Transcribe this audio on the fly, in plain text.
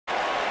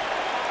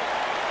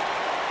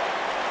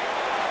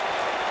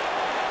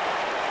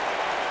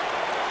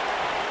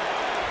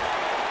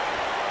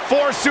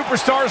Four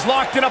superstars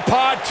locked in a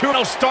pod. Two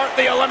will start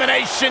the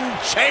Elimination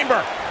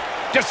Chamber.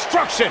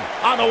 Destruction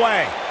on the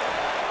way.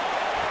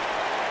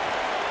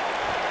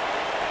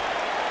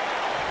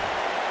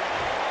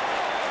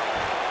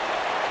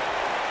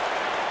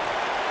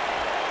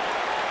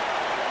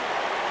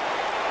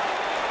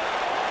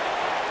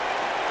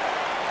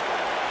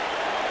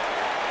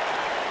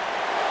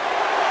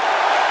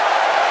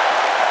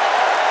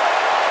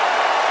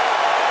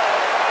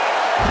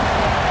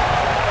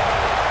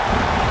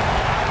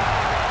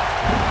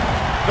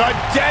 The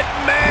dead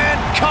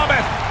man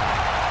cometh!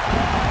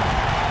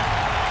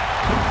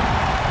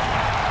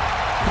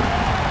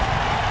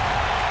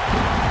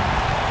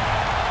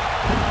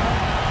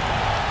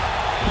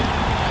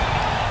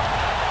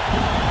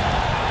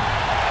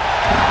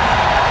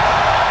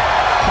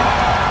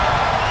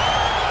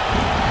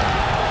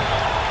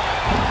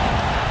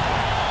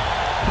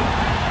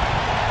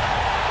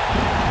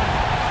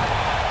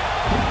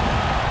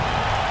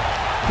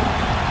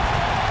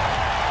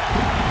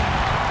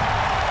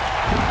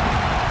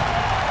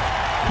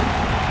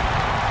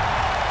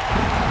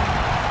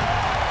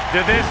 To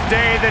this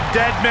day, the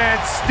dead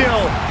man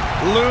still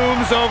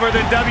looms over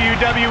the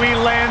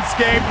WWE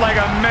landscape like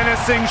a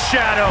menacing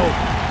shadow.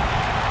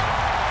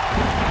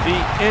 The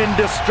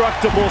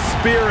indestructible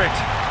spirit.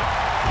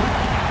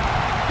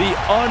 The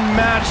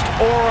unmatched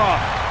aura.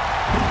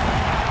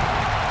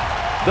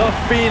 The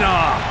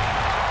Phenom.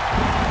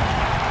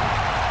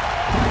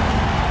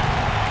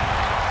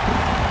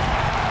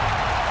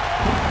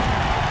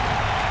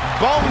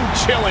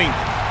 Bone-chilling.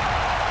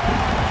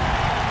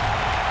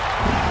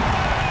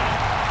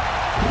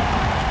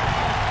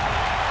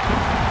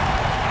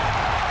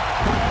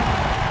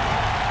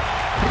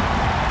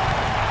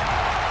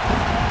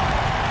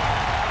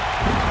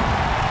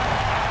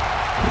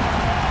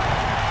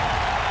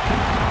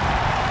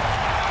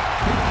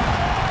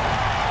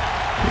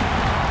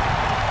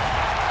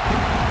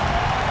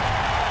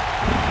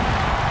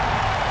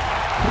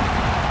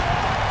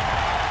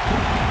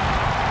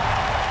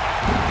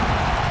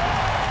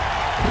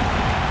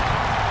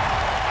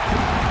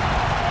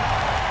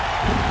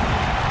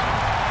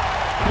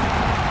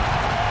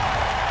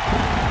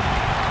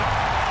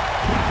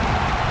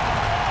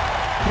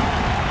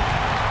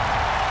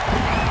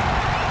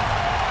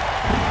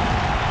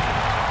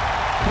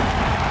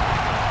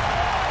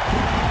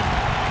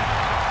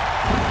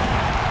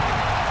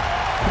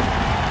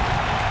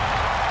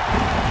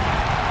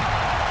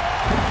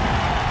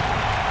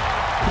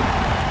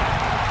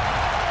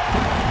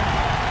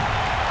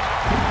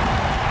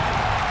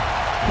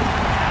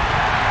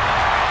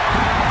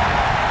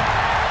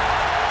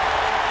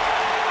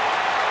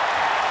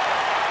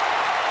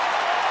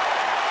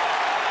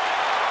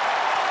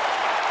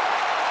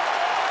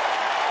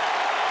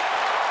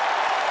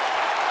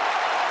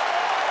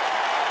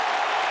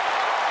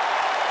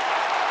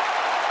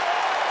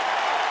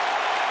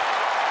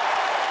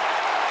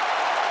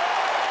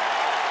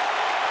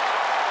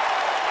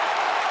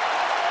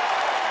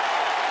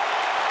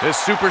 This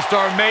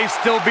superstar may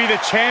still be the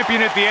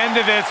champion at the end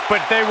of this,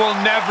 but they will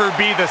never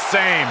be the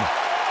same.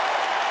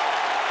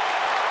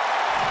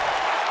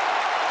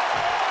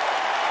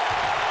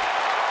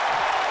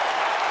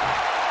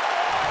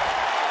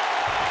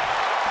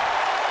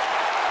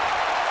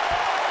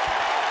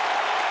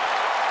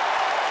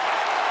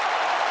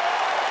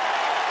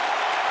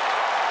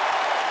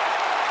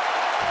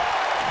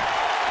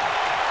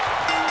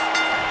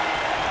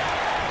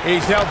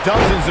 He's held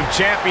dozens of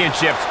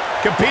championships,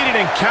 competed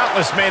in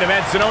countless main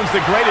events, and owns the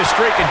greatest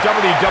streak in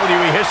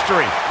WWE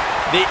history.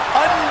 The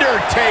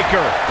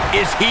Undertaker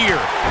is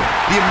here.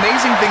 The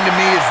amazing thing to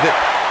me is that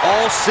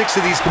all 6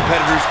 of these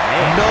competitors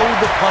know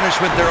the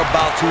punishment they're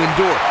about to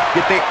endure,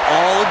 yet they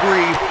all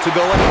agree to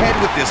go ahead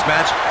with this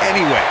match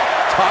anyway.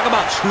 Talk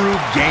about true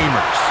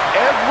gamers.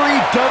 Every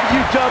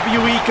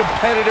WWE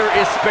competitor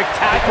is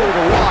spectacular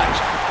to watch,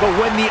 but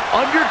when The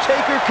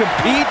Undertaker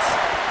competes,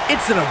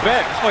 it's an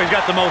event. Oh, he's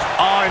got the most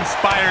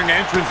awe-inspiring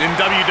entrance in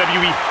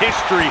WWE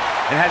history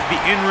and has the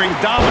in-ring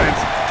dominance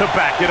to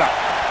back it up.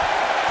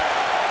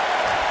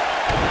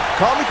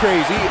 Call me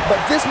crazy, but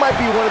this might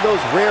be one of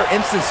those rare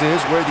instances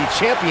where the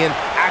champion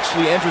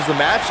actually enters the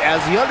match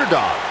as the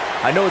underdog.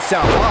 I know it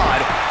sounds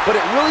odd, but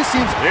it really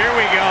seems... Here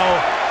we go.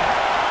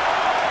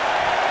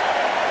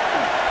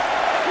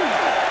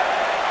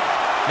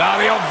 Now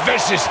the old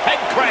vicious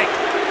head crank.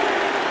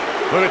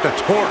 Look at the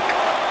torque.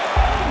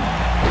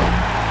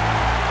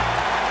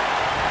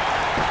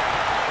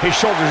 His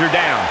shoulders are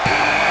down.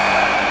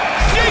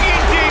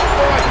 Digging deep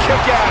for a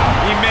kick out.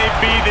 He may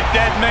be the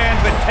dead man,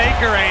 but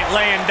Taker ain't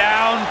laying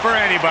down for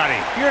anybody.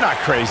 You're not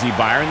crazy,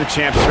 Byron. The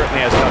champ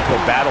certainly has an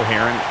uphill battle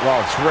here, and while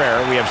it's rare,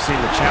 we have seen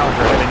the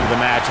challenger head into the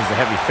match as the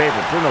heavy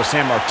favorite. Bruno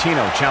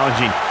Sammartino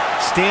challenging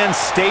Stan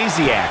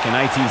Stasiak in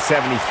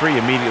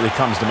 1973 immediately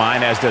comes to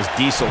mind, as does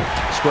Diesel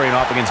squaring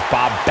off against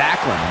Bob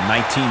Backlund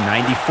in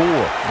 1994.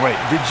 Wait,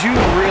 did you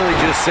really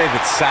just say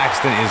that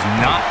Saxton is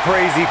not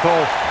crazy,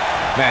 Cole?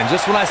 Man,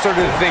 just when I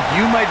started to think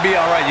you might be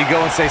all right, you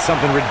go and say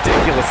something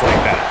ridiculous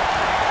like that.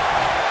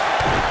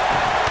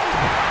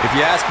 If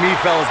you ask me,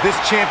 fellas, this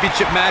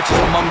championship match is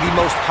among the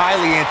most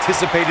highly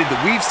anticipated that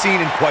we've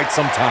seen in quite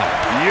some time.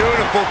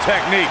 Beautiful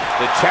technique.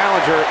 The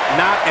challenger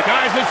not...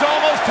 Guys, it's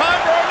almost time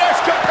for our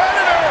next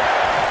competitor.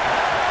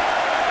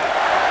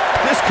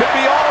 This could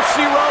be all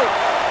she wrote.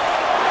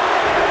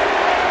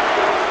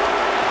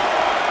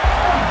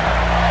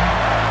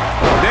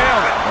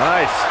 Nailed it.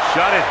 Nice.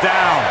 Shut it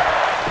down.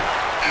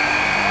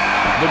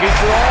 Looking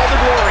for all the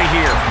glory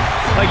here.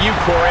 Like you,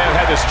 Corey, I've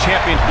had this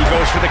champion. He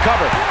goes for the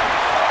cover.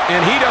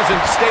 And he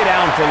doesn't stay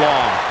down for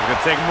long. It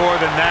could take more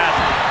than that.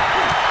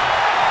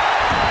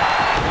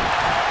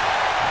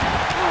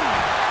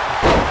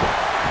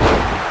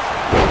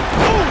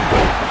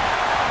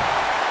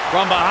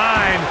 From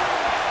behind.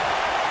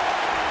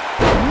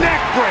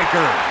 Neck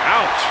breaker.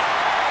 Ouch.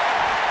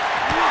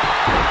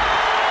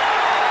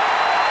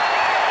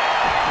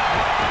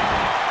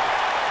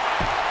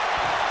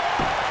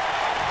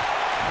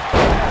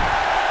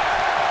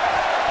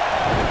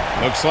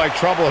 Looks like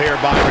trouble here,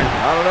 Byron.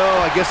 I don't know.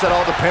 I guess that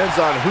all depends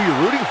on who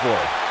you're rooting for.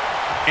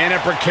 In a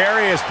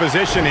precarious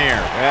position here.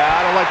 Yeah,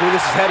 I don't like where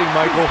this is heading,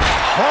 Michael.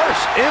 Harsh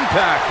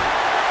impact.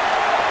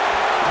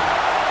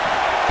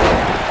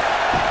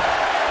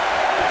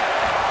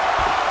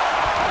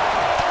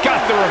 Got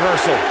the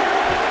reversal.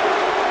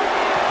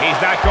 He's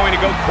not going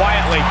to go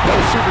quietly. No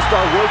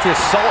superstar worth his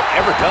salt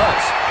ever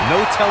does.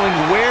 No telling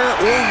where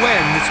or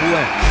when this will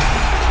end.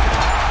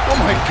 Oh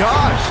my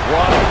gosh.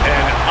 What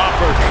an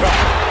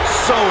uppercut.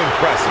 So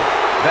impressive.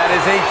 That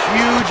is a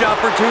huge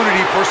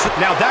opportunity for...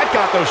 Now that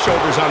got those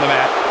shoulders on the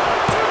mat.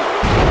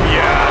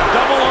 Yeah,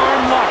 double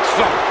arm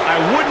locksuck. I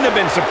wouldn't have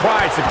been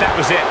surprised if that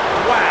was it.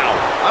 Wow.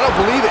 I don't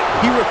believe it.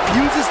 He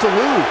refuses to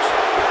lose.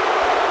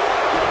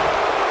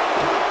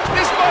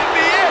 This might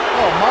be it.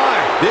 Oh my.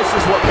 This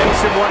is what makes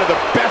him one of the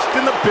best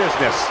in the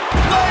business.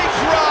 Nice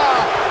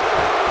drop.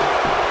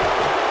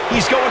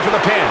 He's going for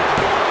the pin.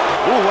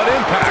 Ooh, what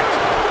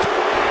impact.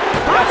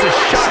 That's a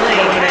shot at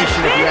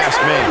elimination if you ask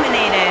me.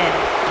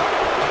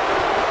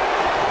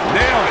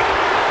 Nailed it.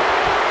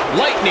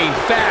 Lightning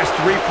fast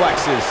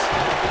reflexes.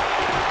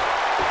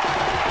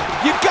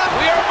 We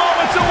are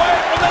moments away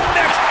from the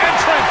next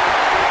entrant.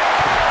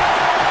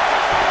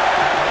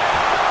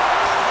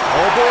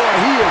 Oh boy,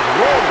 he is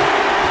rolling.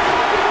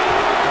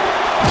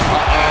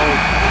 Uh-oh.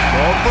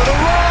 Going for the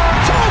run.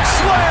 Choke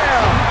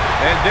slam.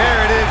 And there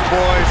it is,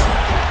 boys.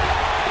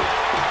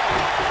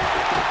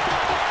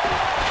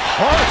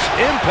 Harsh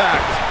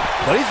impact.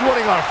 But he's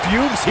running on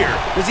fumes here.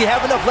 Does he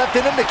have enough left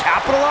in him to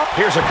capitalize?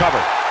 Here's a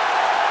cover.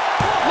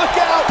 Look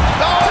out.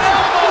 Oh, an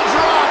elbow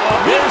drop.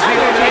 Here's the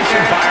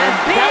elimination, Byron.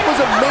 That was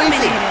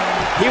amazing.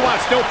 He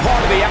wants no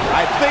part of the...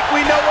 I think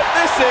we know what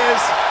this is.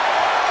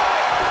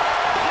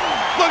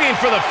 Looking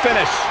for the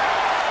finish.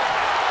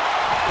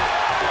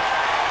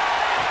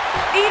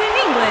 Aiden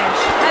English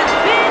has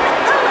been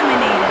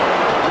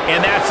eliminated.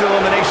 And that's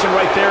elimination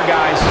right there,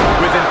 guys.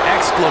 With an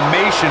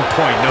exclamation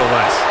point, no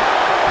less.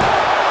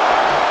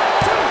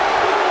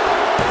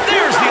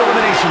 There's the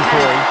elimination,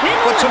 Corey.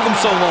 What took him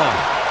so long?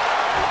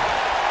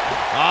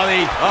 Oh,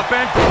 the up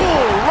and...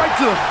 Ooh, right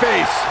to the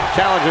face.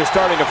 Challenger's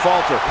starting to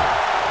falter.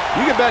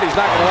 You can bet he's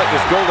not going to let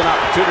this golden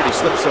opportunity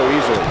slip so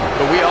easily.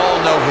 But we all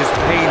know his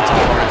pain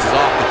tolerance is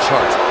off the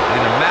charts. And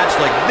in a match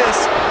like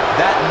this,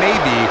 that may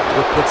be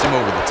what puts him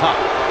over the top.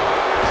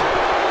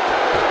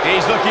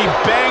 He's looking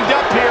banged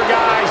up here,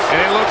 guys.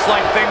 And it looks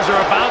like things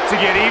are about to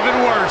get even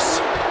worse.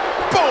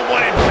 Boom,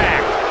 what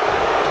impact.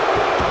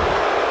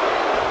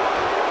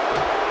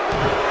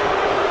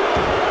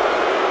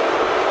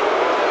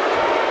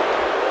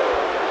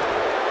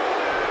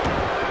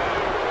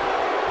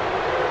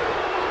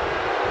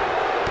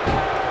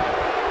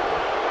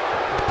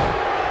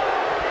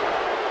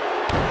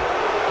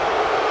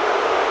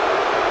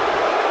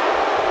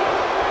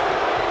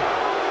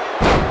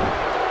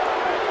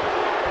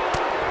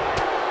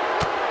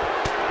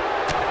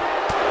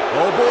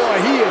 Oh boy,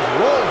 he is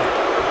rolling.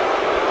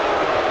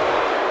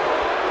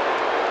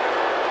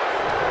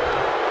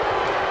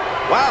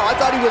 Wow, I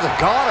thought he was a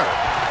goner.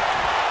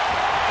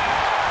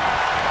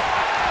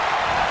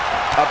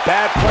 A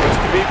bad place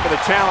to be for the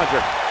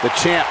challenger. The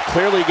champ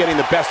clearly getting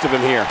the best of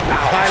him here.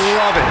 I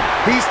love it.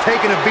 He's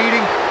taking a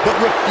beating, but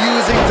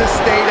refusing to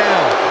stay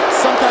down.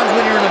 Sometimes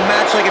when you're in a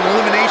match like an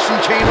Elimination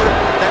Chamber,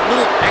 that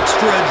little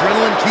extra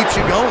adrenaline keeps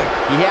you going.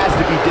 He has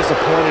to be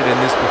disappointed in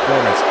this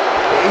performance.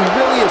 He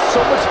really is so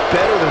much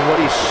better than what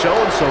he's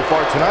shown so far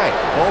tonight.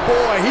 Oh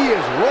boy, he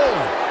is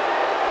rolling.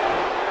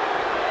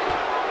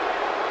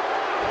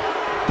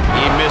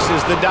 He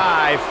misses the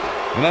dive.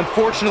 And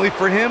unfortunately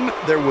for him,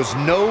 there was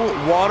no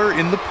water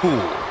in the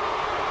pool.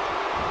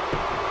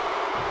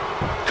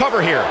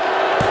 Cover here.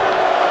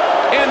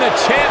 And the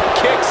champ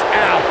kicks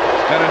out.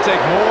 It's gonna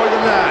take more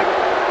than that.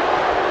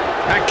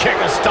 That kick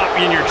will stop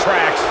you in your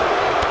tracks.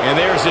 And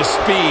there's his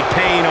speed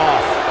paying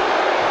off.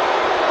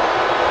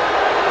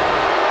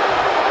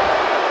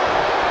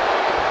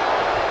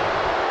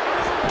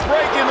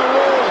 Breaking the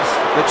rules.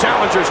 The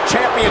challenger's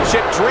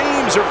championship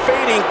dreams are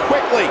fading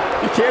quickly.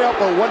 You can't help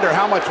but wonder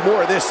how much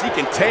more of this he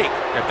can take.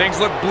 And things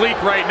look bleak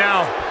right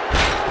now.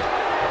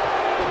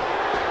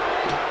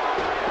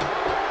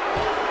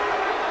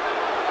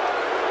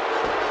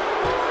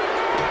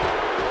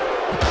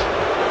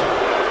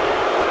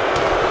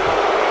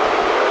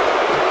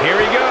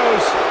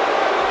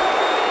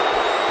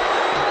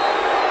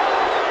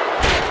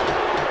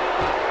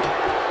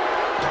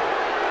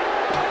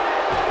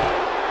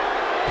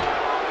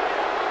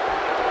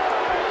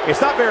 It's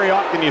not very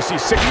often you see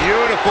six.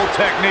 Beautiful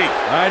technique.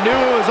 I knew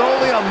it was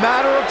only a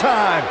matter of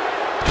time.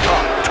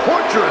 Oh,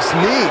 torturous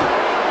knee.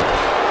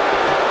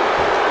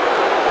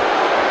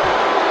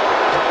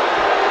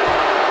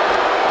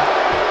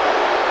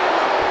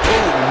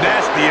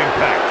 Nasty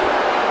impact.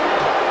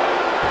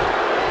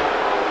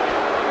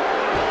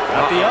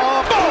 At the arm.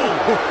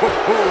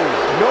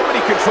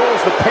 Nobody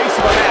controls the pace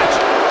of a match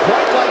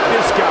quite like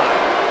this guy.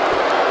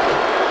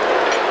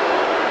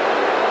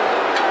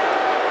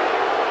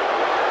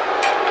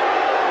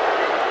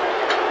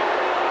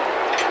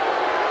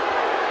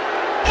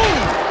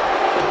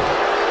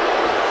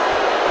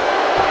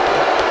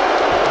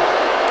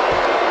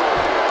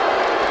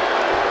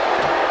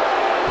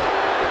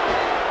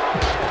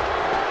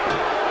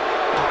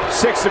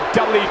 Six of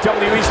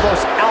WWE's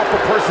most alpha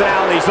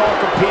personalities all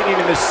competing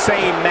in the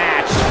same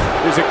match.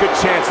 There's a good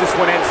chance this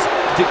one ends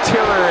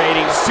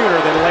deteriorating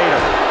sooner than later.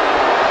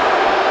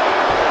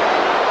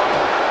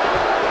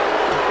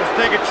 Let's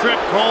take a trip,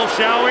 Cole,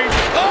 shall we?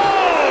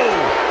 Oh!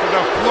 To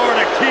the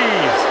Florida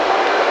Keys.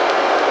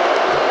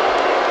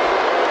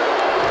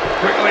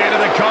 Quickly into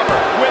the cover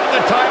with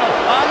the title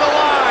on the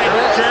line.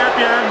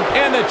 Champion.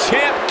 And the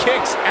champ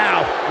kicks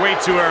out. Way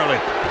too early.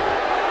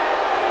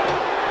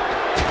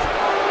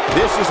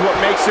 This is what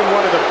makes him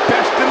one of the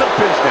best in the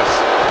business.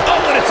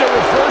 Oh, and it's a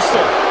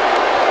reversal.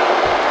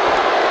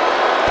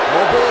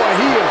 Oh boy,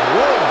 he is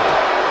rolling.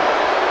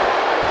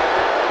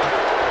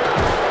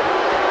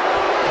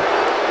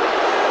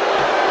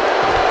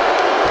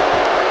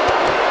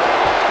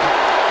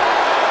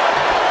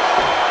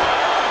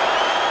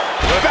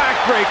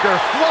 Backbreaker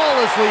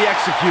flawlessly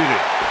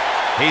executed.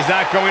 He's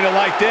not going to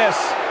like this.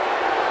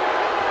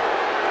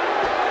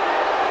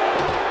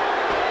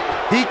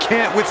 He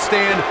can't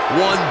withstand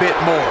one bit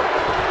more.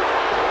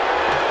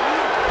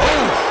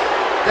 Oh,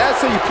 that's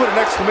how you put an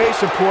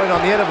exclamation point on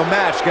the end of a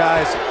match,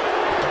 guys.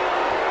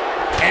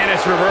 And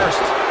it's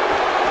reversed.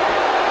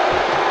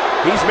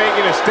 He's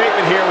making a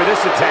statement here with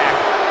this attack.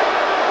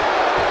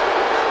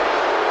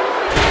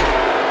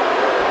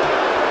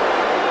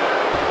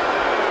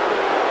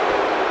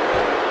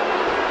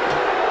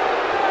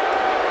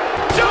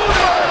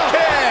 Judo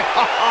kick!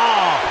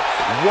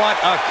 What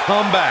a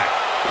comeback.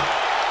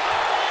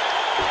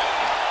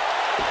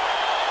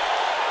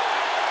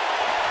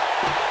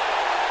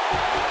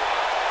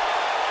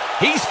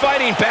 He's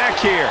fighting back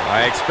here.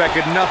 I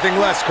expected nothing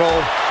less, Cole.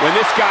 When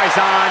this guy's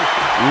on,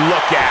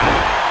 look out.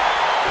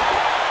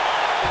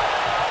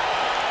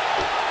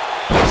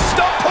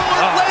 Stump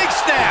puller leg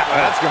snap.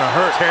 That's gonna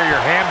hurt. Tear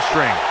your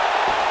hamstring.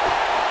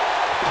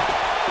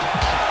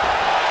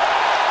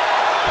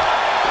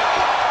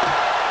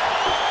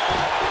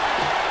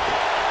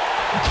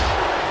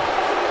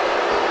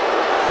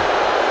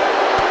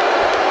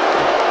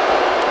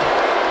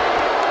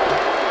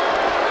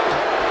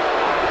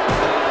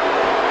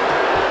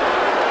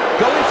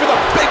 Going for the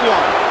big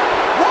one.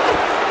 What?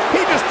 He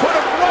just put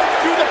him right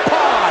through the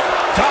pod.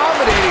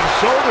 Dominating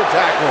shoulder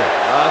tackle.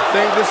 I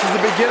think this is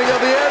the beginning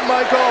of the end,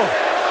 Michael.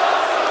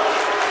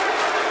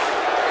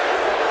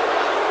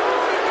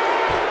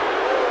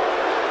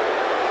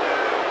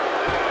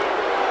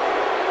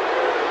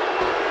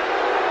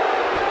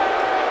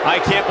 I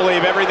can't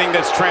believe everything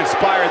that's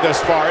transpired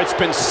thus far. It's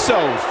been so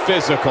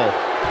physical.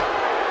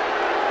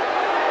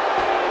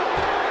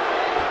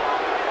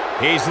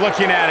 He's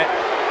looking at it.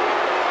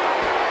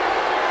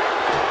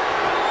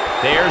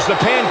 There's the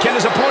pin. Can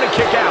his opponent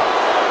kick out?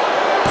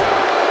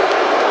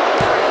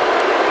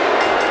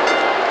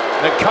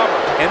 The cover,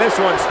 and this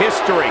one's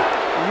history.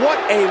 What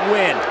a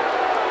win.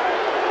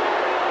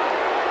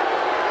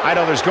 I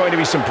know there's going to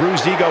be some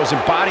bruised egos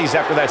and bodies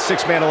after that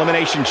six-man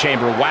elimination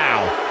chamber.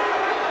 Wow.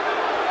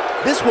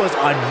 This was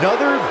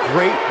another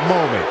great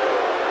moment.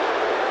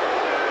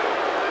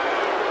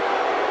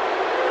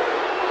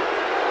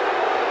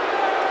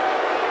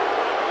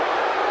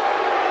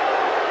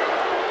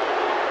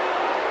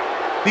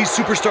 These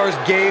superstars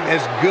gave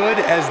as good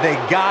as they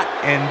got,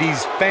 and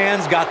these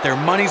fans got their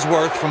money's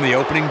worth from the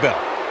opening bell.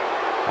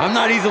 I'm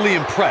not easily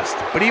impressed,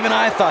 but even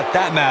I thought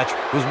that match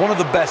was one of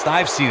the best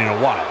I've seen in a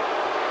while.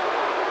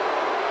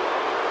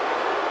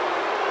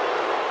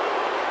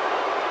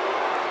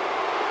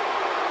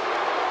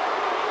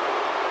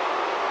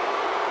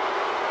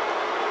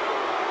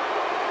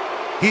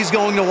 He's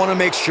going to want to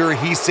make sure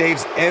he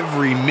saves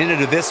every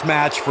minute of this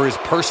match for his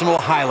personal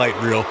highlight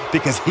reel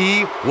because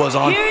he was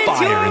on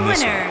fire in this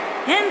one. Here is your winner,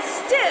 and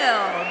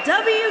still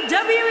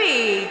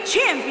WWE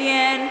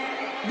Champion,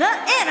 the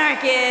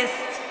Anarchist,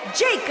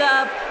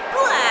 Jacob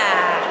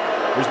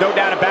Black. There's no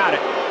doubt about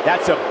it.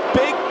 That's a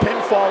big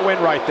pinfall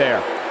win right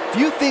there.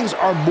 Few things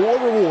are more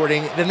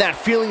rewarding than that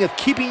feeling of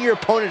keeping your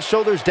opponent's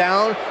shoulders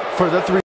down for the 3.